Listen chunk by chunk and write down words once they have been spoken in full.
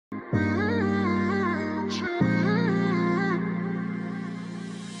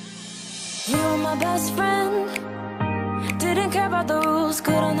You were my best friend. Didn't care about the rules,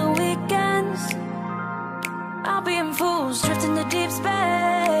 good on the weekends. I'll be in fools, drifting to deep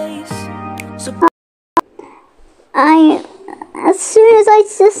space. So as soon as I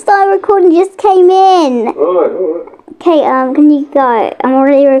just started recording, just came in. Alright. Okay, can you go? I'm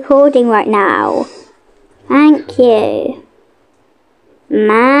already recording right now. Thank you.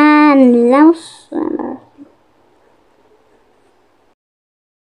 Man,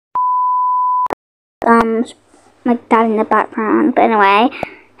 my dad in the background. But anyway,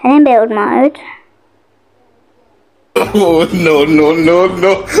 head in build mode. Oh, no.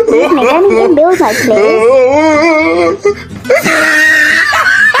 Excuse me, let me in build mode, please.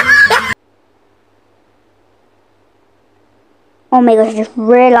 Oh my gosh, I just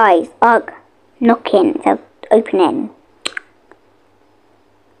realised. Ugh, knocking instead of opening.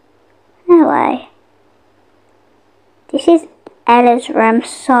 Anyway, this is Ella's room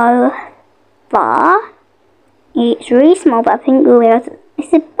so far. It's really small, but I think we'll be able to,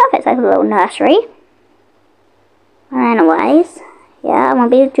 it's the perfect size of a little nursery. Anyways, yeah, I'm going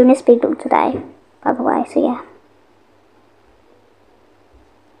to be doing a speed build today, by the way, so yeah.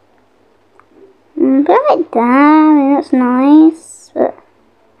 But like that, that's nice, but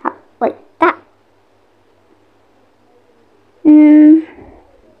like that.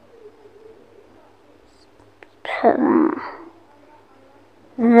 Put that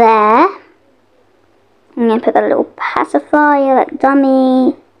there. I'm going to put that little pacifier, that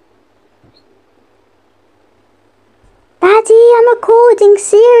dummy. Daddy, I'm recording,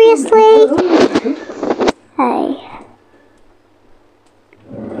 seriously? Hey.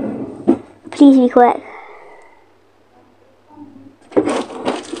 Please be quick.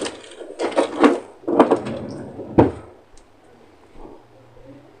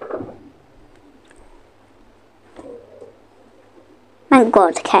 Thank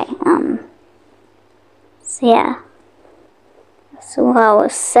God, okay, so yeah. So what I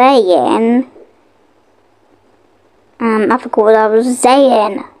was saying, I forgot what I was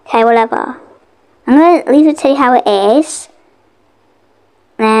saying. Okay, whatever. I'm going to leave it to tell you how it is.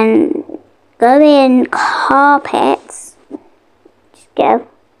 Then go in carpets. Just get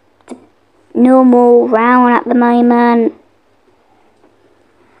a normal round at the moment.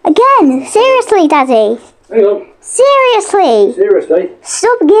 Again, seriously, Daddy. Hang on. Seriously. Seriously?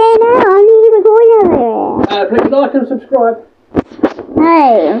 Stop getting out. I need to record over here. Please like and subscribe.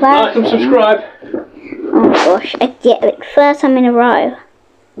 Hey, Like and subscribe. Oh my gosh, like first time in a row.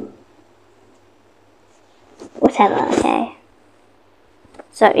 Whatever, okay.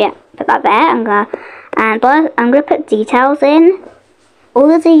 So yeah, put that there. I'm gonna put details in. All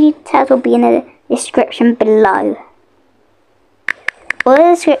the details will be in the description below. All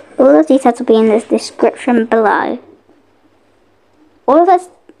the details will be in the description below. All of those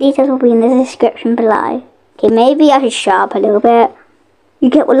details will be in the description below. Okay, maybe I should shut up a little bit. You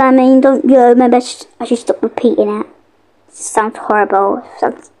get what I mean, don't you? Maybe I should stop repeating it. It sounds horrible.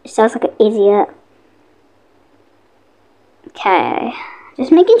 It sounds like an idiot. Okay.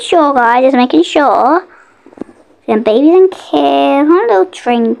 Just making sure, guys. Just making sure. Then babies and kids. One little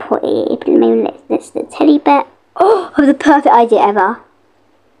training potty. Maybe let's the teddy bear. Oh, the perfect idea ever.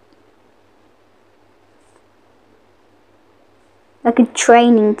 Like a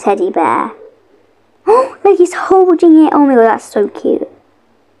training teddy bear. Oh, like he's holding it. Oh my god, that's so cute.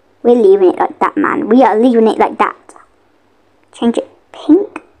 We're leaving it like that, man. We are leaving it like that. Change it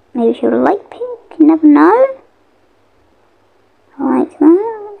pink. Maybe she'll like pink. You never know. Like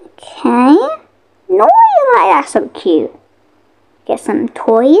that. Okay. No, that's so cute. Get some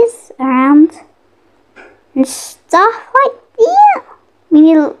toys around. And stuff like that. We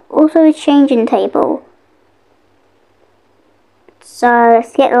need also a changing table. So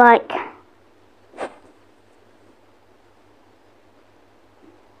let's get like...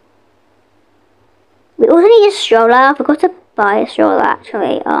 We also need a stroller. I forgot to buy a stroller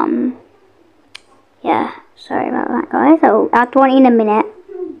actually. Yeah, sorry about that, guys. I'll add one in a minute.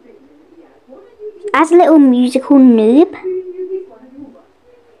 As a little musical noob.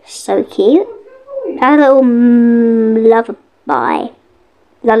 So cute. As a little lullaby.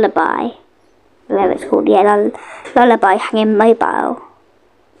 Whatever it's called. Yeah, lullaby hanging mobile,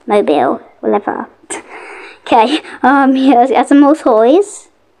 whatever. Okay, yeah, let's add some more toys.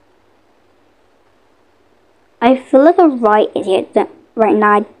 I feel like a right idiot right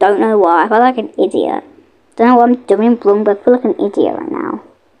now. I don't know why. I feel like an idiot. Don't know what I'm doing wrong, but I feel like an idiot right now.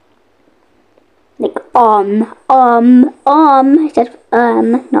 Like instead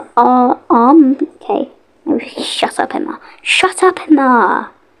of not Okay, maybe shut up, Emma. Shut up,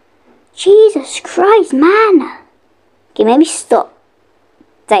 Emma. Jesus Christ, man. Okay, maybe stop.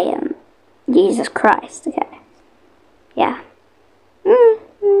 Damn. Jesus Christ. Okay. Yeah.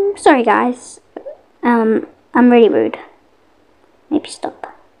 Sorry guys. I'm really rude. Maybe stop.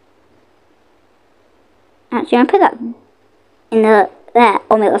 Actually, I'm gonna put that in there.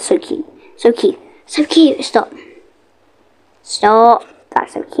 Oh my god, so cute. So cute. So cute. Stop. Stop.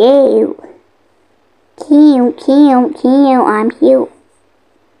 That's so cute. Cute, cute, cute. I'm cute.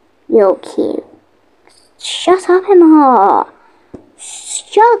 You're cute. Shut up, Emma.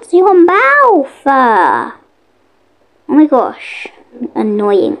 Shut your mouth. Oh my gosh.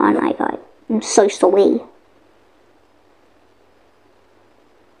 Annoying, aren't I, guys? I'm so sorry.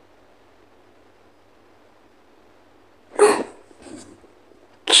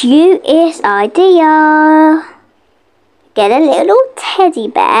 Cutest idea. Get a little teddy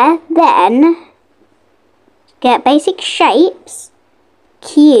bear, then get basic shapes,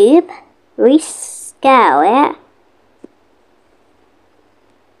 cube, rescale it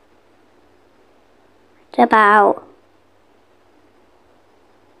to about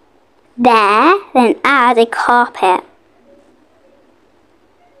there, then add a carpet.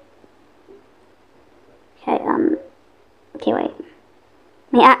 Okay, wait.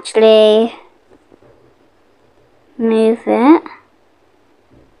 Let me actually move it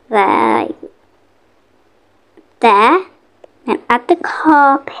there, and add the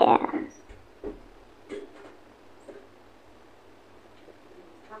carpet.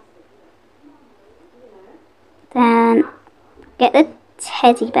 Then get the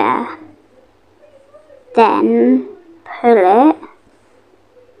teddy bear. Then pull it on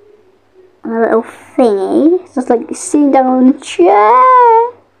a little thingy. It's just like sitting down on the chair.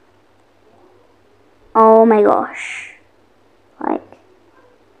 Oh my gosh. Like,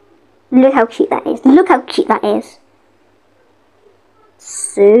 look how cute that is. Look how cute that is.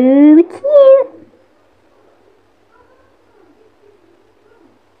 So cute.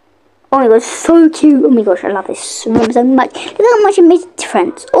 Oh my gosh, so cute. Oh my gosh, I love this room so much. Look how much it makes a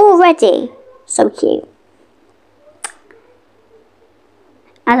difference already. So cute.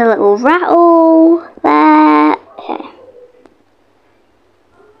 Add a little rattle there. Okay.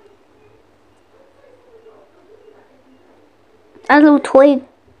 Add a little toy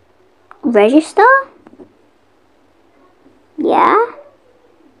register. Yeah.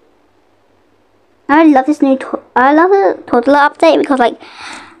 I love this new I love the toddler update because like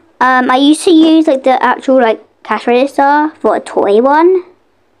I used to use like the actual like cash register for a toy one.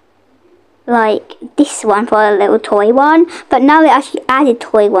 Like this one for a little toy one, but now they actually added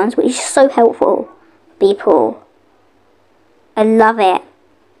toy ones, which is so helpful for people. I love it.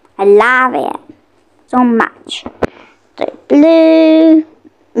 I love it so much. So blue,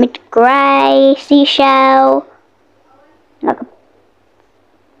 mid grey, seashell, like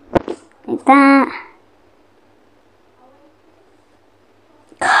that.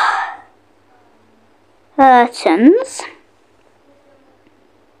 Curtains.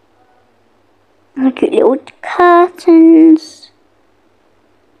 Look at little curtains.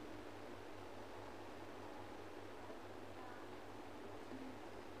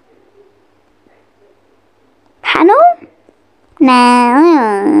 Panel?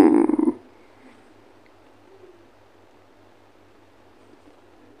 No.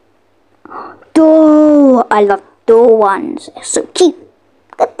 Door. I love door ones. They're so cute.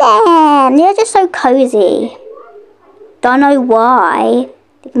 Look at them. They're just so cozy. Don't know why.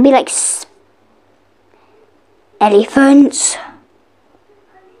 They can be like elephants.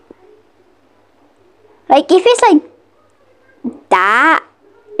 Like if it's like that,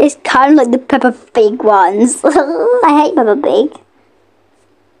 it's kind of like the Peppa Pig ones. I hate Peppa Pig.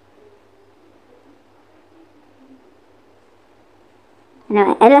 You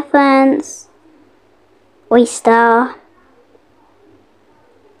know, elephants, oyster.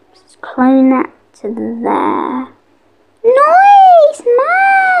 Just clone that to there. Nice,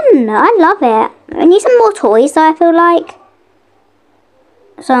 man! I love it. I need some more toys, I feel like.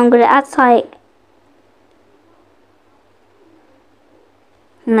 So I'm gonna add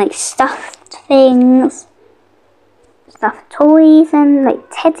like stuffed things, stuffed toys, and like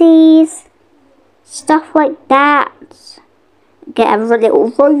teddies, stuff like that. Get a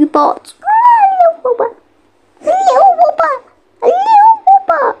little robot. A little robot. A little robot. A little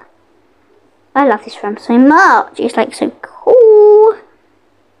robot. I love this room so much. It's like so cool.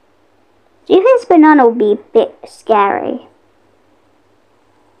 Do you think this banana will be a bit scary?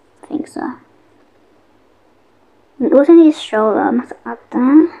 I think so. We also need a stroller. I must add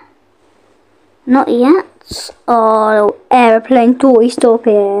that. Not yet. Oh, little aeroplane toy. Stop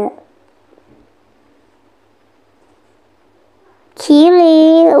it. Cutie,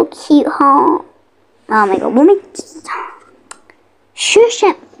 little cute heart. Oh my god, shush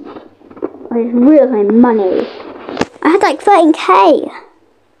it. With real money. I had like 13k.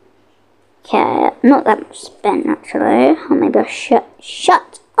 Okay, not that much spent actually. Or maybe I'll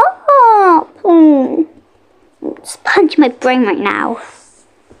shut up. Just punch my brain right now.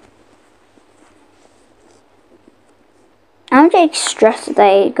 I'm getting stressed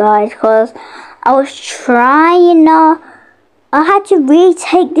today, guys, because I was trying I had to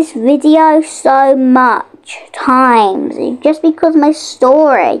retake this video so much times just because of my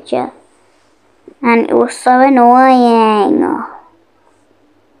storage. And it was so annoying.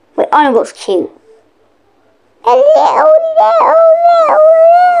 Wait, I know what's cute. A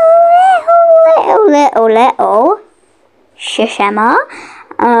little Shishama.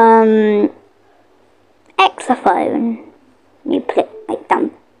 Xylophone. You put it like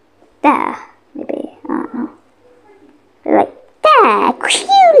down there, maybe. I don't know. Like there,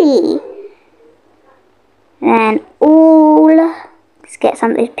 cutie. And let's get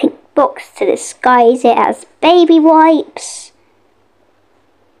some of this pink box to disguise it as baby wipes.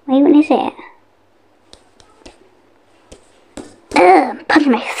 Wait, what is it? I'm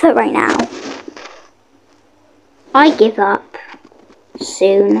punching my foot right now. I give up.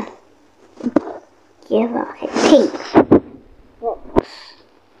 Soon. Give up. Okay, pink box.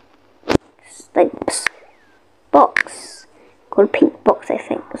 Like box. Called pink box, I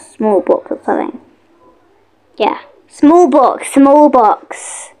think. A small box or something. Yeah. Small box. Small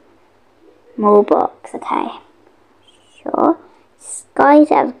box. Small box. Okay. Sure.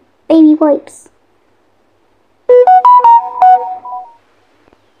 Disguise as baby wipes.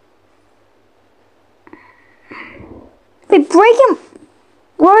 We're breaking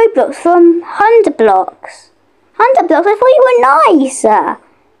Roblox from 100 blocks. 100 blocks? I thought you were nice.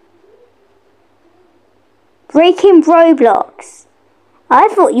 Breaking Roblox. I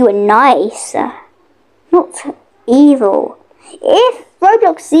thought you were nice. Not evil. If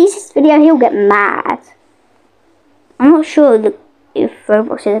Roblox sees this video, he'll get mad. I'm not sure if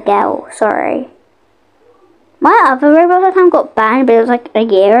Roblox is a girl. Sorry. My other Roblox account got banned, but it was like a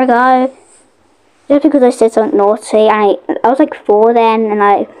year ago. Just because I said something naughty, and I was like 4 then, and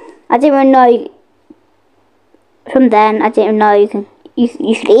I didn't even know. From then, I didn't know you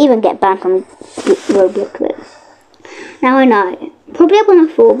should even get banned from Roblox. Now I know. Probably I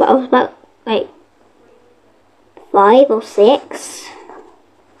wasn't 4, but I was about like 5 or 6.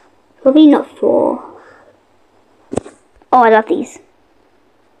 Probably not 4. Oh, I love these.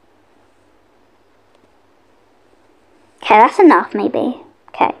 Okay, that's enough maybe.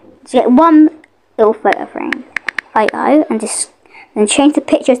 Okay, let's get one little photo frame. And just then change the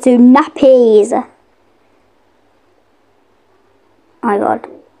picture to nappies. Oh my god.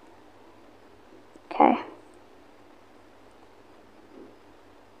 Okay.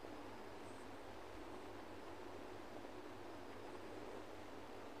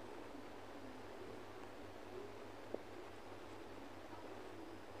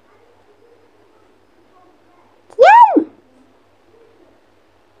 Yay!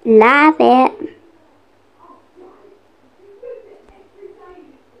 Love it.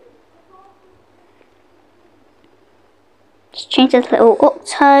 Just change this little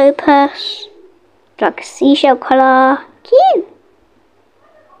octopus, like a seashell colour. Cute!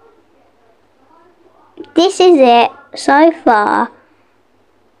 This is it so far.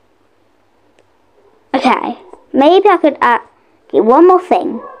 Okay, maybe I could get one more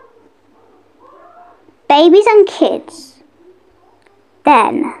thing. Babies and kids.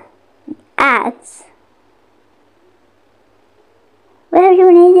 Then ads. Where do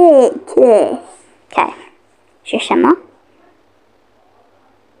you need it? Okay, Shishama.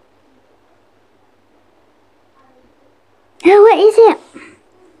 Oh, what is it?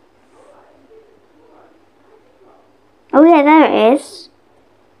 Oh yeah, there it is.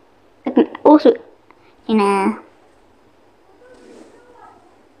 I can also, you know.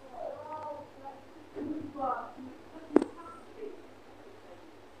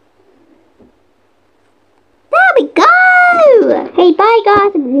 There we go! Hey, bye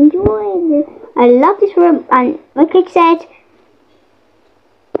guys, if you enjoyed this. I love this room, and like I said,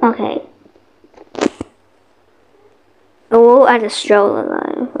 okay. We'll add a stroller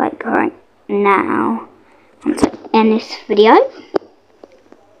though, like right now. I'm going to end this video.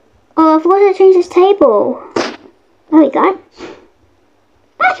 Oh, I forgot to change this table. There we go.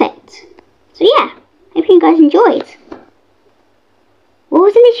 Perfect. So yeah, hope you guys enjoyed. What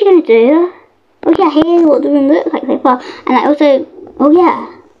was I literally going to do? Oh yeah, here's what the room looks like so far. And I also, oh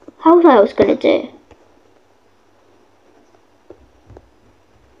yeah, how was I going to do?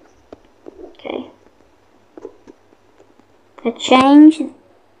 Okay. I changed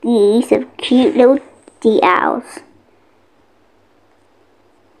these of cute little details.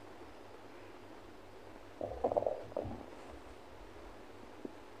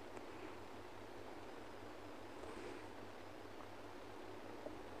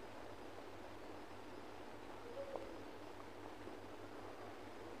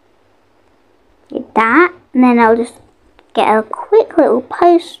 And then I'll just get a quick little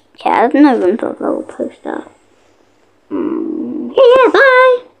post. Okay, there's no room for a little poster. Yeah,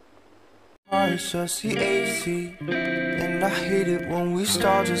 bye! It's just the AC, and I hate it when we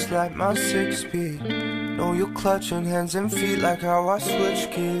start just like my 6-speed. Know you're clutching hands and feet like how I switch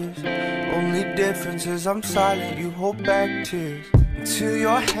gears. Only difference is I'm silent, you hold back tears. Until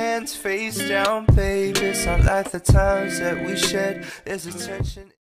your hands face down, baby. It's not like the times that we shed. There's a tension.